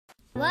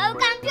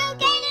Welcome to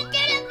Caden to the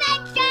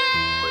Picture!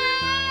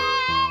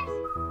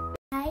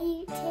 Hi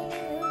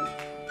YouTube!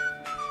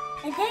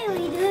 And today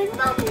we're doing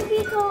Bumble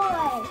Bee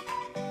Toys!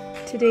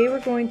 Today we're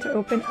going to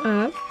open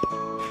up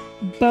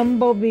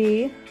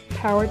Bumblebee,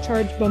 Power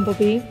Charge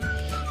Bumblebee.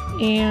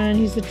 And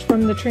he's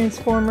from the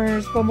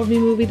Transformers Bumblebee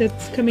movie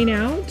that's coming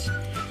out.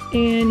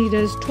 And he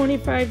does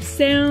 25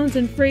 sounds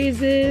and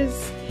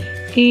phrases.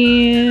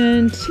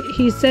 And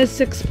he says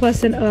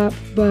 6+ and up,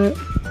 but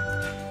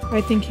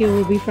I think he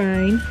will be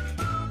fine.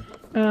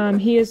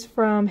 He is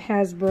from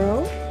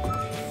Hasbro,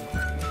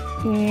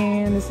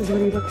 and this is what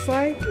he looks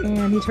like.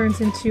 And he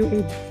turns into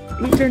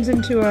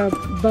a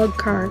bug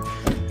car,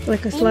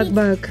 like a slug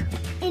bug.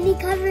 And he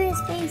covers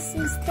his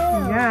faces too.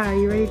 Yeah,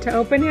 you ready to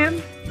open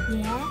him?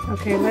 Yeah.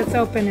 Okay, let's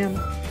open him.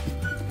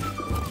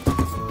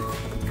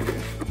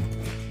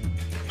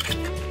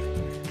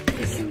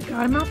 So we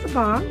got him out the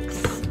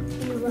box.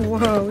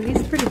 Whoa,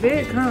 he's pretty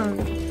big, huh?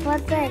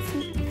 What's this?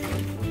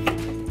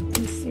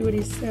 Let's see what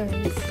he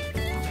says.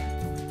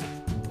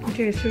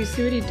 Okay, should we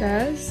see what he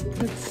does?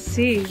 Let's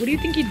see. What do you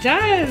think he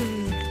does?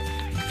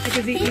 Like,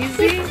 is he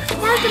easy? He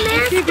has a mask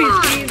Let's see if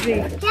on. he's easy. He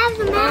has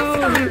a mask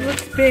Oh, on. he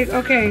looks big.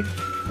 Okay,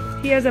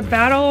 he has a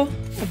battle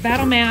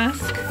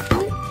mask.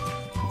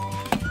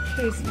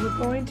 Okay, so we're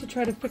going to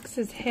try to fix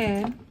his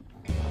head.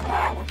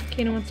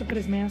 Caden wants to put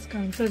his mask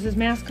on. So is his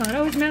mask on?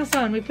 Oh, his mask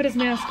on. We put his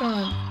mask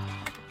on.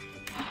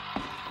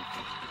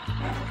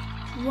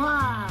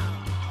 Wow.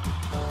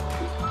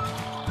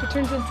 It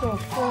turns into a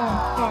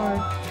full-on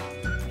car.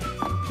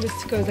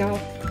 This goes out.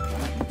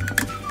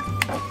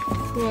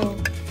 Whoa.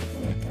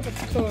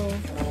 That's cool.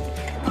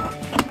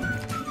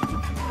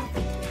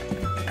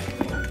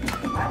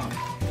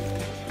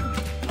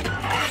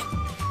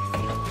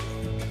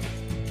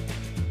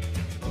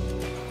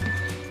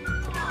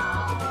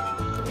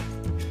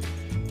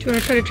 Do you want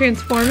to try to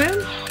transform him?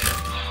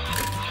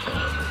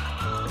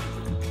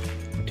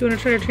 Do you want to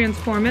try to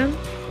transform him? No.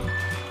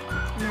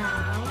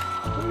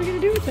 What are we going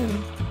to do with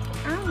him?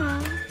 I don't know.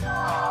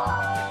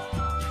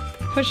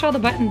 Push all the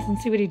buttons and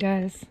see what he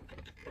does.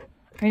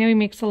 I know he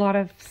makes a lot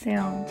of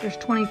sounds. There's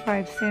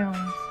 25 sounds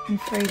and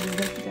phrases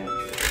that he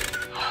does.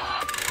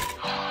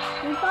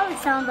 He probably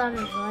sounds on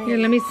his leg. Here,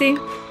 let me see.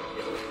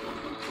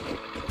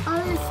 All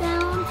the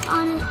sounds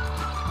on his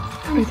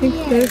I think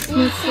this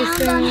makes the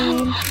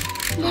sound.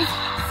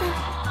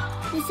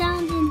 The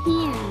sounds in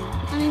here,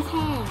 on his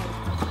head.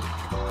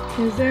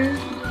 Is there?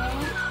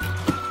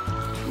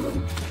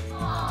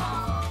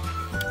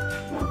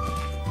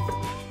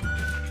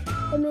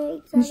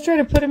 Let's try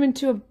to put him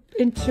into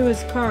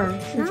his car.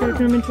 Should we try to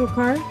put him into a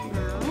car? No. I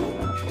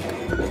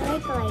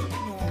like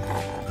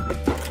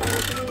this.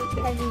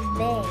 Because he's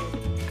big.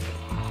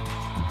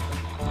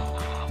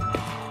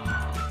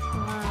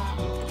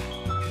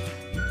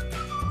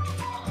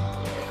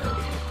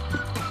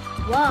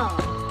 Wow.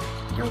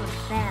 Whoa. It was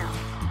fell.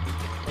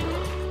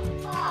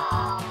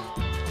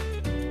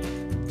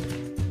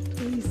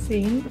 Can you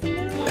see anything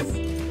else?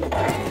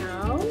 No.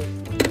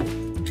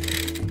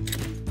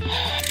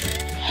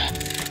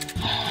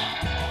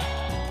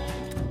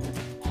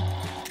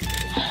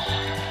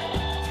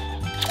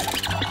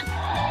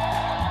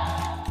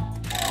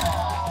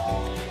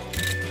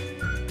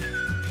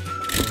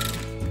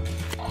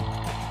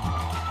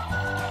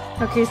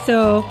 Okay,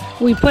 so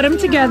we put them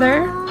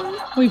together.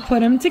 We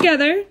put them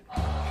together.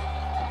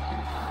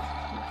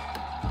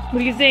 What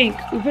do you think?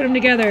 We put them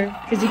together.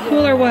 Is he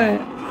cool or what?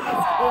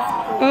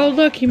 Oh,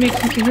 look, he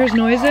hears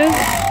noises.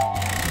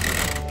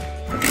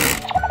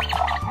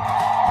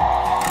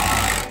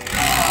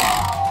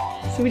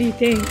 So what do you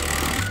think?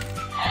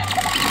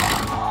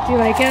 Do you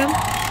like him?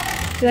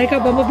 Do you like how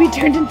Bumblebee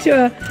turned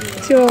into a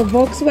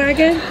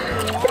Volkswagen?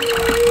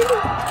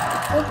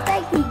 Looks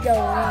like he's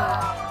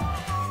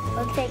going.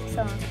 Looks like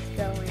someone's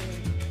going.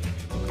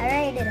 I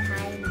ready to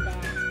hide in the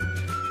back.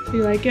 Do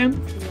you like him?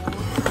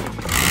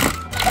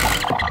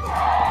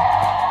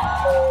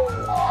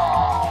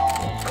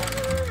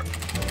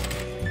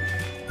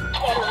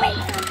 Get away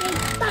from me,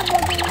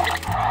 Bumblebee!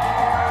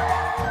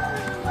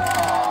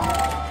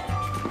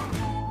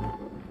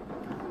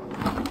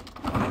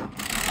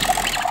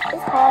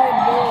 It's hard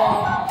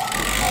doing.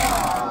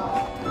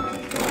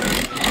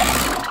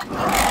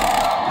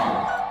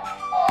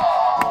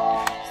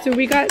 So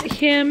we got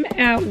him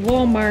at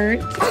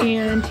Walmart,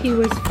 and he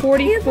was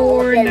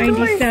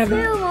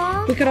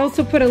 $44.97. We could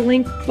also put a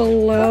link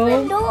below.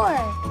 Open door.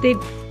 They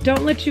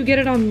don't let you get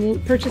it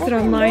purchase it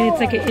online. It's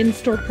like an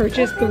in-store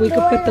purchase, but we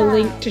could put the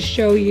link to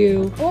show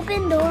you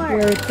Open door.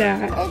 where it's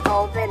at. It's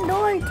open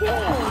door too.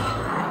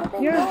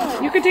 Open Yeah,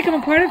 door. you could take him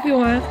apart if you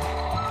want.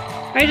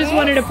 I just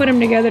wanted to put him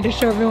together to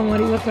show everyone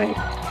what he looked like.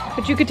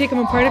 But you could take him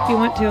apart if you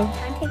want to.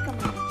 I take him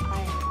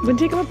apart. Then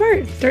take him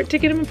apart. Start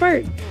taking him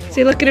apart.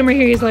 See, look at him right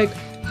here. He's like,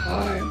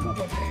 hi,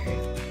 Bumblebee.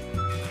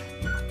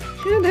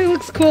 Yeah, that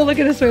looks cool. Look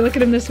at this way. Look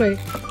at him this way.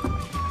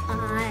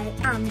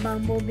 I'm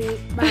Bumblebee.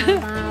 Ba,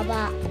 ba,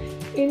 ba.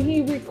 And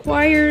he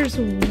requires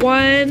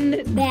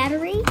one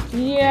Battery?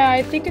 Yeah,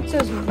 I think it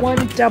says one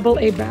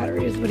AA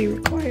battery is what he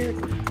required.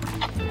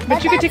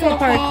 But you could take it that's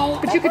apart. okay.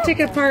 But you could take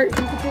it apart. You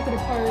could take it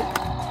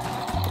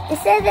apart. It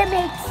says it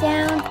makes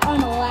sound on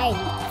the lights.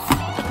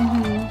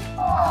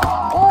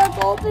 Oh, it's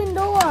open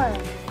door.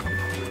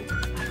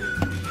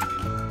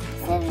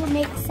 It says it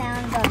makes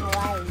sounds on the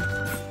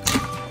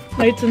lights.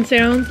 Lights and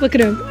sounds. Look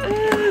at him.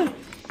 Ah,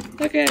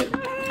 look at.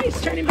 Ah, he's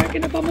turning back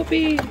into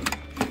Bumblebee.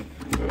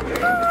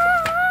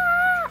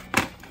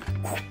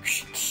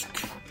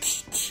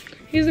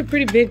 He's a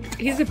pretty big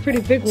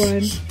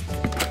one.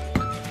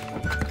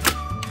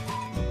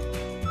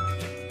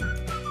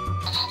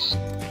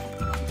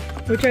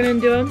 We're trying to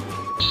undo him.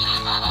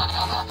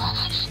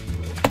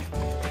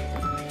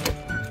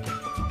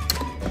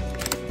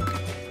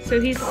 So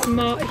he's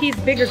small. He's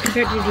bigger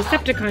compared to your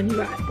Decepticon you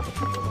got.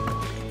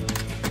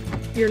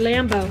 Your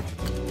Lambo.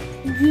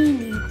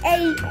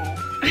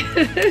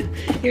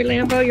 Your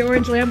Lambo, your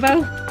orange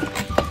Lambo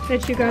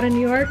that you got in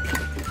New York.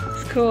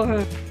 It's cool,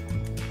 huh?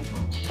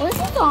 What's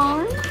his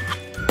arm?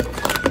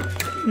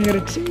 We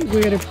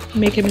gotta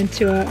make him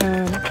into a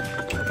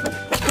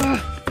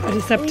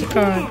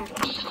Decepticon.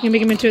 You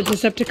make him into a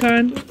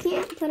Decepticon? You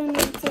can't put him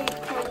into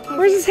a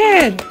Where's his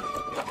head?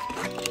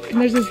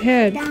 And there's his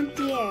head. down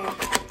here.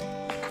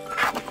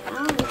 I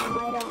don't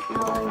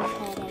know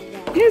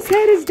where His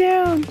head is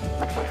down.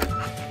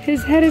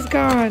 His head is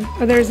gone.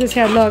 Oh, there's his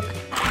head. Look.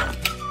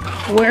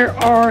 Where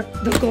are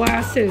the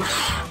glasses?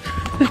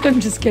 I'm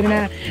just kidding.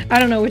 I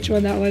don't know which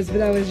one that was, but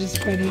that was just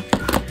funny.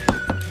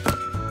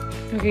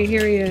 Okay,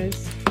 here he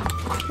is.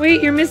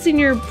 Wait, you're missing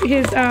his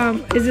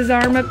is his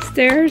arm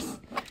upstairs?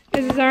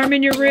 Is his arm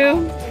in your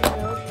room?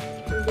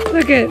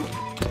 Look it.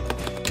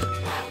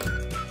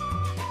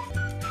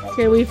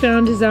 Okay, we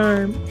found his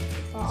arm.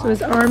 So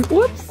his arm,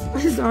 whoops,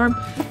 his arm.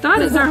 I thought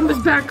his arm was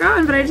back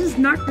on, but I just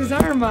knocked his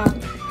arm off.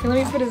 Okay,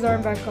 let me put his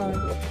arm back on.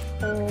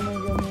 Oh my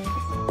goodness.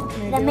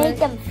 To make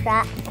him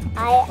fly.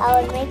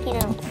 I was making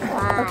him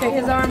fly. Okay,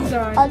 his arm's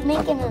on. I was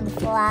making him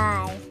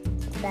fly.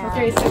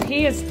 Okay, so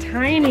he is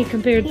tiny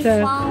compared He's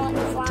to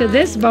flying.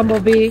 this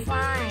Bumblebee.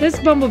 Flying. This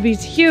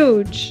Bumblebee's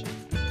huge.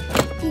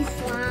 He's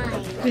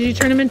flying. Did you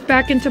turn him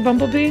back into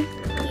Bumblebee?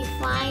 He's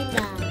flying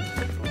now.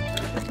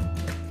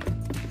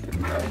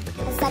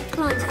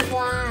 Decepticon's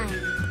flying.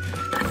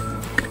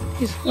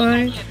 He's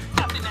flying.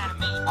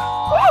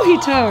 Oh, he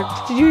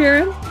talked. Did you hear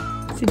him?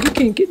 He said, "You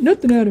can't get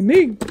nothing out of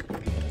me."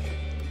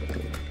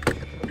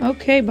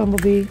 Okay,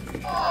 Bumblebee.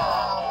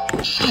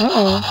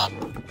 Uh-oh.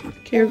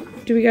 Okay,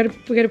 we gotta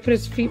put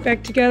his feet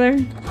back together?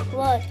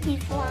 Look,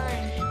 he's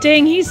flying.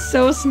 Dang, he's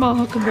so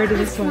small compared to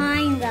this He's one.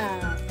 flying though.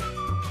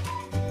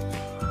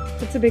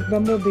 That's a big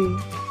Bumblebee.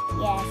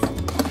 Yes.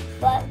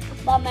 But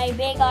my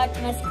big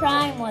Optimus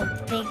Prime was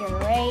bigger,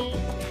 right?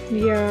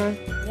 Yeah.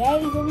 Yeah,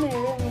 he's in my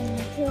room and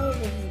he plays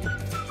with me.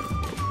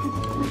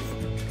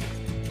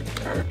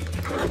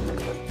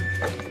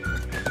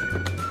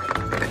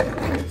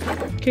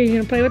 Okay, you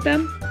gonna play with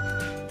them?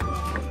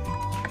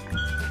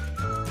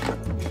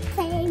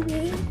 Play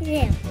with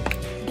him.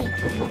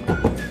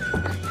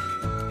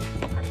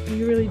 Are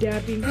you really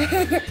dabbing?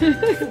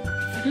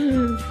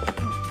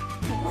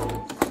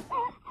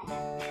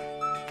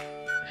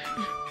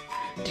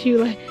 Do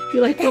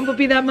you like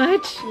Bumblebee that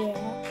much?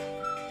 Yeah.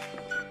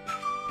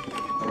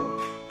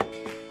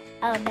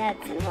 Oh,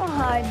 that's a little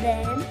hard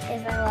then,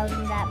 if I love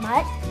him that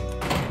much.